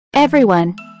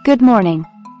Everyone, good morning.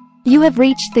 You have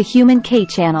reached the Human K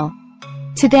channel.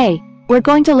 Today, we're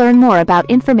going to learn more about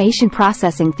information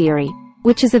processing theory,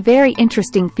 which is a very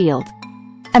interesting field.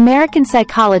 American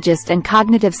psychologist and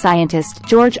cognitive scientist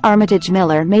George Armitage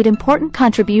Miller made important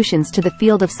contributions to the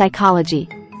field of psychology.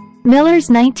 Miller's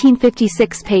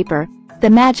 1956 paper, The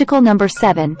Magical Number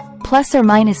 7, plus or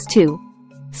minus 2,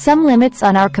 Some Limits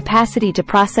on Our Capacity to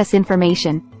Process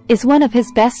Information, is one of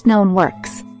his best-known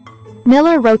works.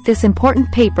 Miller wrote this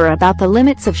important paper about the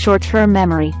limits of short-term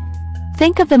memory.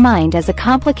 Think of the mind as a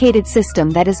complicated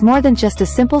system that is more than just a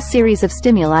simple series of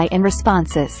stimuli and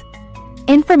responses.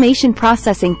 Information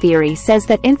processing theory says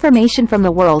that information from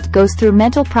the world goes through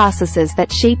mental processes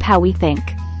that shape how we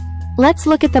think. Let's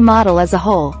look at the model as a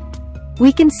whole.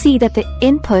 We can see that the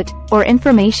input, or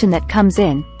information that comes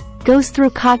in, goes through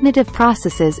cognitive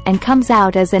processes and comes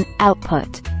out as an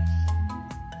output.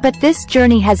 But this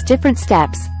journey has different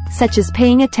steps, such as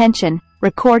paying attention,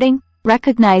 recording,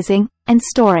 recognizing, and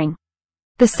storing.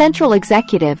 The central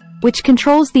executive, which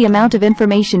controls the amount of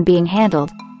information being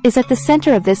handled, is at the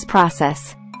center of this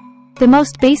process. The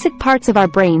most basic parts of our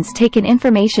brains take in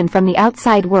information from the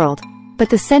outside world, but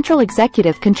the central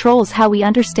executive controls how we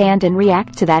understand and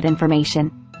react to that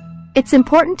information. It's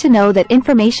important to know that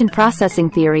information processing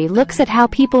theory looks at how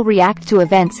people react to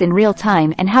events in real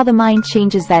time and how the mind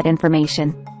changes that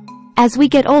information. As we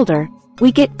get older,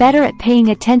 we get better at paying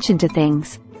attention to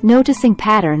things, noticing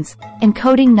patterns,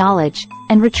 encoding knowledge,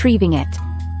 and retrieving it.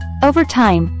 Over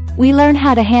time, we learn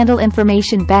how to handle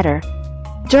information better.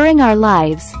 During our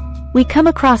lives, we come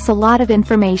across a lot of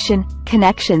information,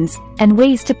 connections, and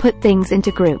ways to put things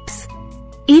into groups.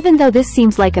 Even though this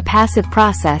seems like a passive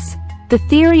process, the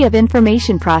theory of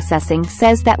information processing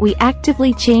says that we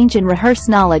actively change and rehearse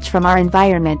knowledge from our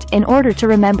environment in order to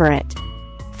remember it.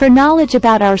 For knowledge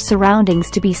about our surroundings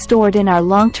to be stored in our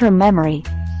long-term memory,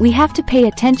 we have to pay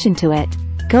attention to it,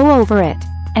 go over it,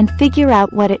 and figure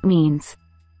out what it means.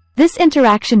 This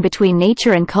interaction between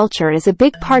nature and culture is a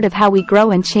big part of how we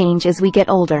grow and change as we get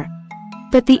older.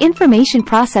 But the information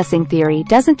processing theory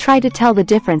doesn't try to tell the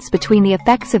difference between the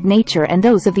effects of nature and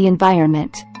those of the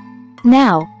environment.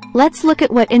 Now, let's look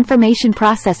at what information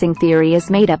processing theory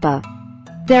is made up of.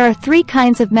 There are three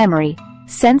kinds of memory: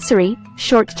 sensory,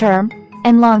 short-term,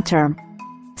 and long-term.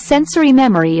 Sensory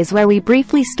memory is where we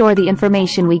briefly store the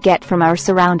information we get from our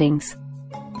surroundings.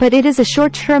 But it is a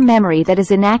short-term memory that is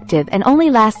inactive and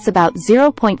only lasts about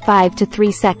 0.5 to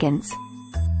 3 seconds.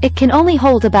 It can only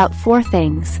hold about 4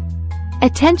 things.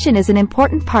 Attention is an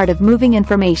important part of moving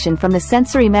information from the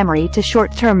sensory memory to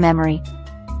short-term memory.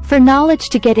 For knowledge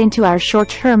to get into our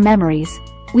short-term memories,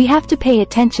 we have to pay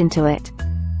attention to it.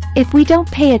 If we don't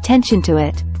pay attention to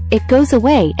it, it goes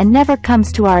away and never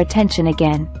comes to our attention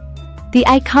again. The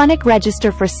iconic register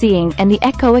for seeing and the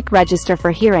echoic register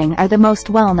for hearing are the most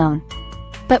well-known.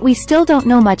 But we still don't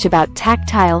know much about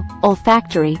tactile,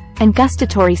 olfactory, and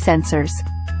gustatory sensors.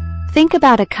 Think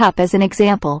about a cup as an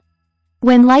example.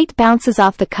 When light bounces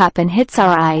off the cup and hits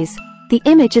our eyes, the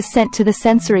image is sent to the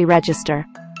sensory register.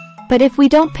 But if we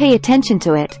don't pay attention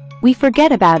to it, we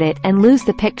forget about it and lose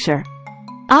the picture.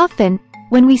 Often,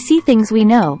 when we see things we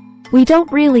know, we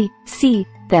don't really see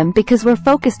them because we're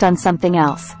focused on something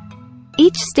else.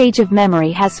 Each stage of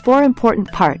memory has 4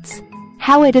 important parts: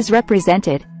 how it is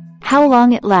represented, how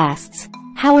long it lasts,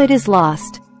 how it is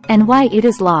lost, and why it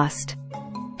is lost.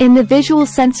 In the visual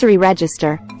sensory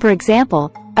register, for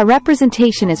example, a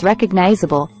representation is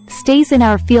recognizable, stays in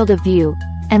our field of view,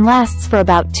 and lasts for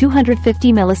about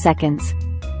 250 milliseconds.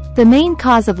 The main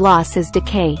cause of loss is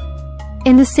decay.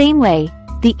 In the same way,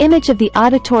 the image of the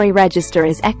auditory register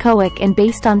is echoic and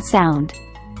based on sound.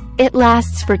 It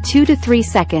lasts for 2 to 3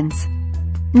 seconds.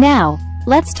 Now,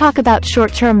 let's talk about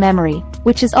short-term memory,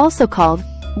 which is also called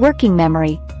working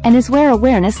memory, and is where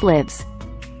awareness lives.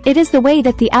 It is the way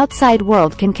that the outside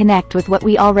world can connect with what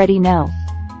we already know.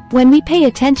 When we pay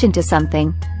attention to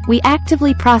something, we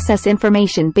actively process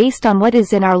information based on what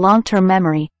is in our long-term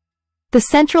memory. The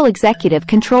central executive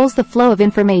controls the flow of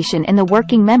information in the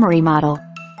working memory model.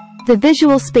 The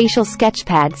visual spatial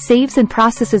sketchpad saves and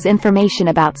processes information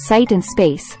about sight and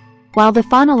space, while the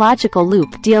phonological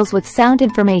loop deals with sound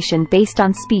information based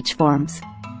on speech forms.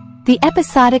 The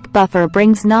episodic buffer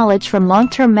brings knowledge from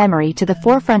long-term memory to the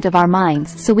forefront of our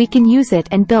minds so we can use it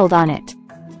and build on it.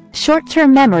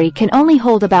 Short-term memory can only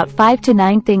hold about 5 to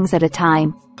 9 things at a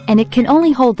time, and it can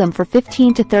only hold them for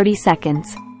 15 to 30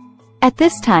 seconds. At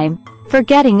this time,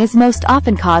 forgetting is most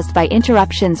often caused by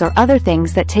interruptions or other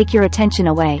things that take your attention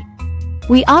away.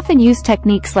 We often use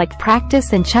techniques like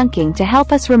practice and chunking to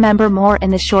help us remember more in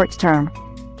the short term.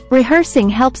 Rehearsing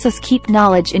helps us keep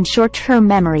knowledge in short-term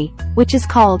memory, which is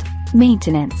called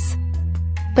maintenance.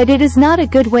 But it is not a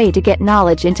good way to get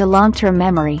knowledge into long-term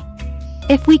memory.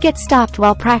 If we get stopped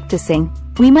while practicing,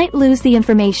 we might lose the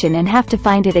information and have to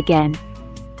find it again.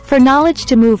 For knowledge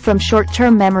to move from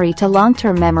short-term memory to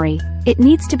long-term memory, it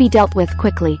needs to be dealt with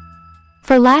quickly.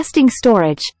 For lasting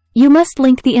storage, you must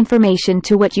link the information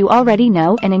to what you already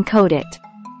know and encode it.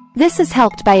 This is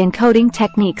helped by encoding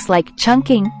techniques like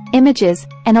chunking, images,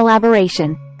 and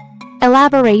elaboration.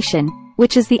 Elaboration,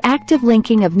 which is the active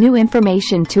linking of new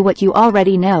information to what you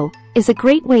already know, is a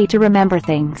great way to remember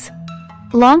things.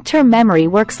 Long-term memory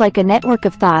works like a network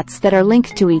of thoughts that are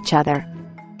linked to each other.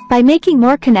 By making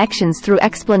more connections through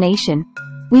explanation,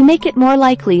 we make it more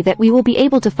likely that we will be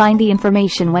able to find the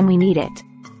information when we need it.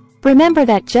 Remember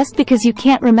that just because you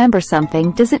can't remember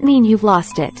something doesn't mean you've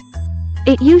lost it.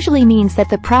 It usually means that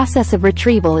the process of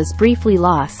retrieval is briefly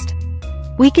lost.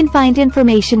 We can find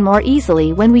information more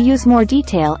easily when we use more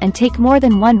detail and take more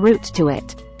than one route to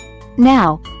it.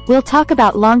 Now, we'll talk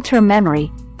about long-term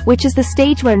memory, which is the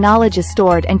stage where knowledge is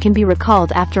stored and can be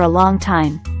recalled after a long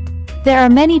time. There are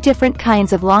many different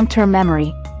kinds of long-term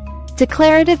memory.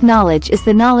 Declarative knowledge is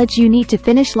the knowledge you need to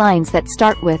finish lines that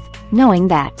start with, knowing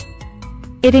that.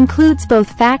 It includes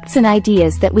both facts and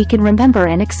ideas that we can remember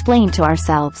and explain to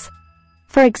ourselves.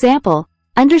 For example,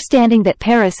 understanding that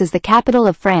Paris is the capital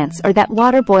of France or that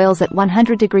water boils at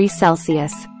 100 degrees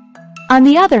Celsius. On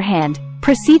the other hand,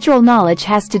 procedural knowledge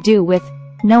has to do with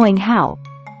knowing how.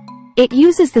 It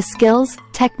uses the skills,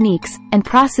 techniques, and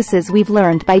processes we've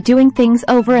learned by doing things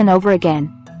over and over again.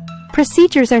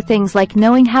 Procedures are things like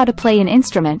knowing how to play an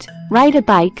instrument, ride a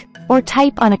bike, or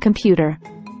type on a computer.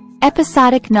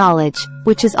 Episodic knowledge,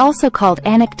 which is also called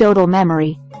anecdotal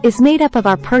memory, is made up of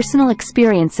our personal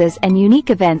experiences and unique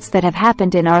events that have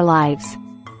happened in our lives.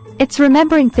 It's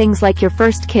remembering things like your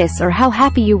first kiss or how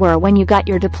happy you were when you got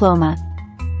your diploma.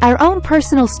 Our own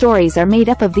personal stories are made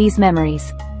up of these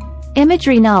memories.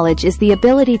 Imagery knowledge is the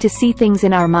ability to see things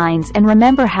in our minds and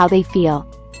remember how they feel.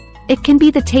 It can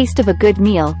be the taste of a good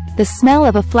meal, the smell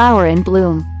of a flower in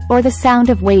bloom, or the sound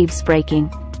of waves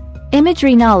breaking.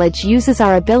 Imagery knowledge uses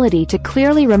our ability to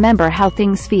clearly remember how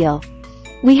things feel.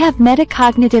 We have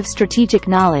metacognitive strategic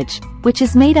knowledge, which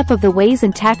is made up of the ways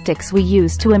and tactics we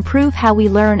use to improve how we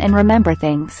learn and remember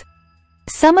things.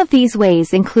 Some of these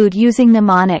ways include using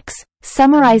mnemonics,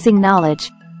 summarizing knowledge,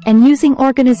 and using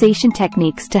organization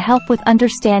techniques to help with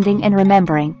understanding and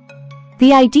remembering.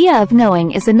 The idea of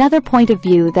knowing is another point of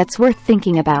view that's worth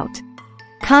thinking about.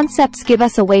 Concepts give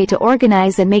us a way to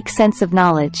organize and make sense of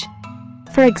knowledge.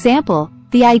 For example,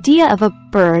 the idea of a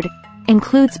bird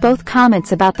includes both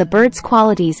comments about the bird's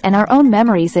qualities and our own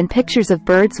memories and pictures of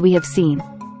birds we have seen.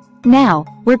 Now,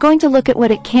 we're going to look at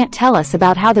what it can't tell us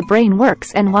about how the brain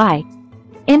works and why.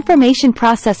 Information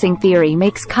processing theory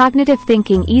makes cognitive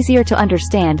thinking easier to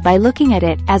understand by looking at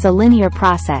it as a linear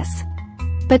process.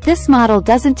 But this model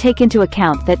doesn't take into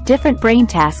account that different brain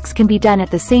tasks can be done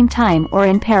at the same time or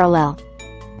in parallel.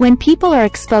 When people are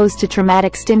exposed to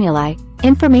traumatic stimuli,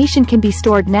 information can be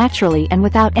stored naturally and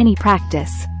without any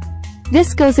practice.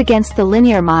 This goes against the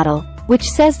linear model, which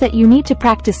says that you need to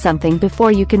practice something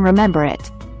before you can remember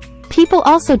it. People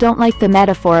also don't like the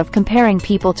metaphor of comparing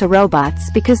people to robots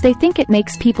because they think it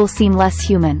makes people seem less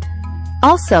human.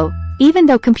 Also, even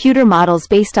though computer models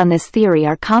based on this theory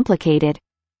are complicated,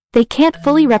 they can't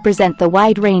fully represent the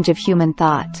wide range of human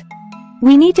thought.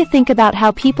 We need to think about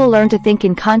how people learn to think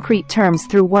in concrete terms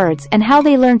through words and how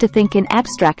they learn to think in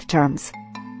abstract terms.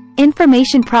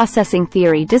 Information processing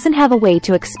theory doesn't have a way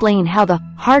to explain how the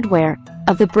hardware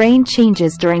of the brain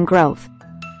changes during growth.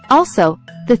 Also,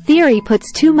 the theory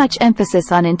puts too much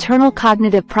emphasis on internal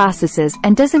cognitive processes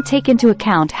and doesn't take into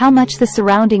account how much the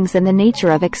surroundings and the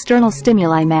nature of external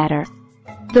stimuli matter.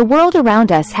 The world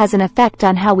around us has an effect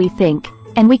on how we think,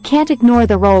 and we can't ignore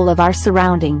the role of our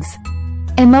surroundings.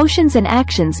 Emotions and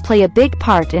actions play a big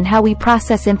part in how we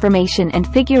process information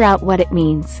and figure out what it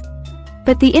means.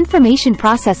 But the information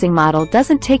processing model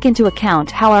doesn't take into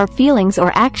account how our feelings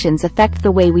or actions affect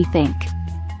the way we think.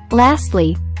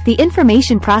 Lastly, the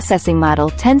information processing model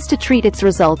tends to treat its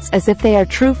results as if they are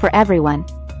true for everyone,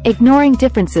 ignoring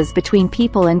differences between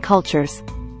people and cultures.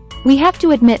 We have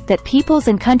to admit that people's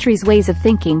and countries' ways of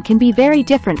thinking can be very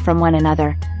different from one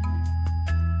another.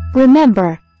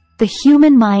 Remember, the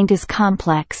human mind is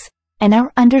complex, and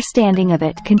our understanding of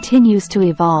it continues to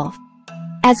evolve.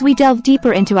 As we delve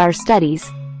deeper into our studies,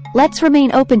 let's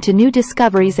remain open to new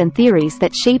discoveries and theories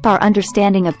that shape our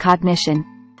understanding of cognition.